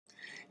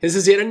This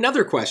is yet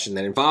another question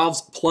that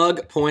involves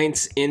plug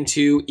points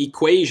into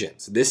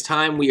equations. This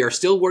time we are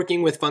still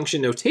working with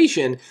function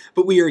notation,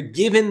 but we are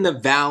given the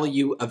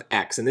value of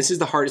x. And this is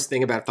the hardest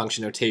thing about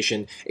function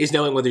notation, is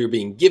knowing whether you're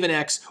being given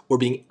x or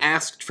being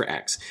asked for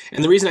x.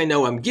 And the reason I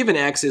know I'm given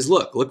x is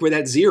look where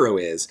that 0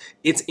 is.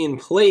 It's in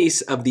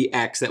place of the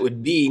x that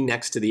would be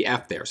next to the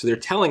f there. So they're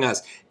telling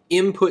us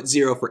input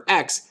 0 for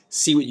x,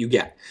 see what you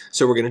get.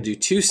 So we're going to do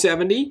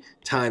 270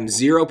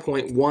 times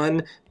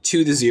 0.1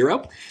 to the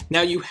 0.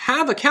 Now you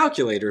have a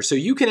calculator, so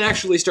you can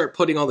actually start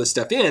putting all this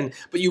stuff in,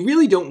 but you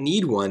really don't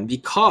need one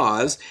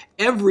because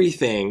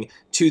everything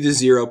to the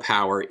 0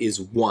 power is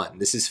 1.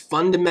 This is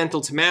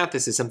fundamental to math.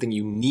 This is something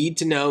you need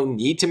to know,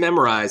 need to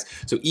memorize.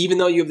 So even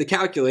though you have the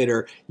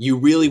calculator, you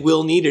really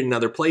will need it in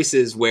other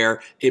places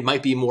where it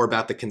might be more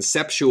about the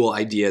conceptual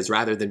ideas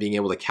rather than being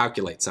able to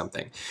calculate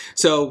something.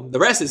 So the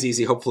rest is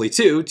easy, hopefully,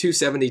 too.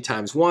 270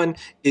 times 1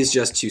 is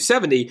just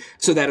 270,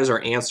 so that is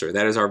our answer.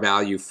 That is our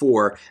value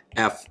for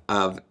f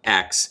of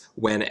x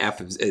when f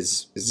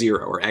is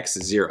 0 or x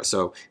is 0.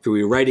 So if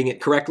we were writing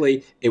it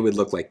correctly, it would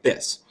look like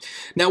this.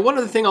 Now, one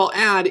other thing I'll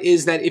add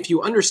is that if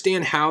you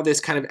understand how this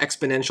kind of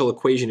exponential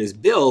equation is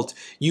built,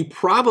 you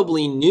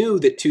probably knew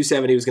that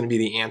 270 was going to be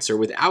the answer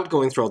without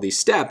going through all these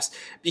steps,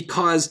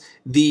 because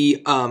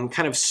the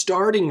kind of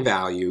starting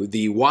value,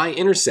 the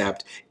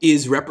y-intercept,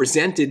 is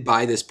represented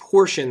by this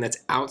portion that's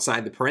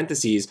outside the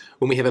parentheses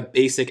when we have a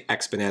basic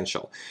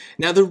exponential.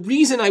 Now, the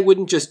reason I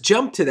wouldn't just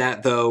jump to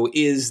that, though,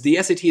 is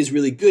the SAT is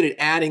really good at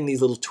adding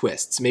these little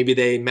twists. Maybe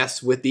they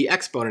mess with the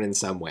exponent in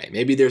some way.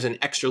 Maybe there's an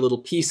extra little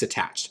piece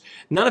attached.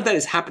 None of that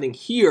is happening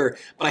here,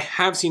 but I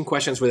have seen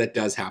questions where that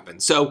does happen.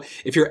 So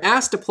if you're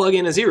asked to plug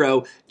in a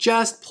 0,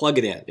 just plug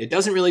it in. It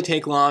doesn't really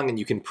take long, and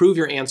you can prove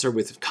your answer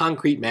with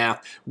concrete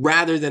math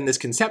rather than this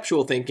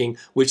conceptual thinking,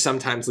 which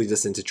sometimes leads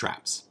us into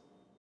traps.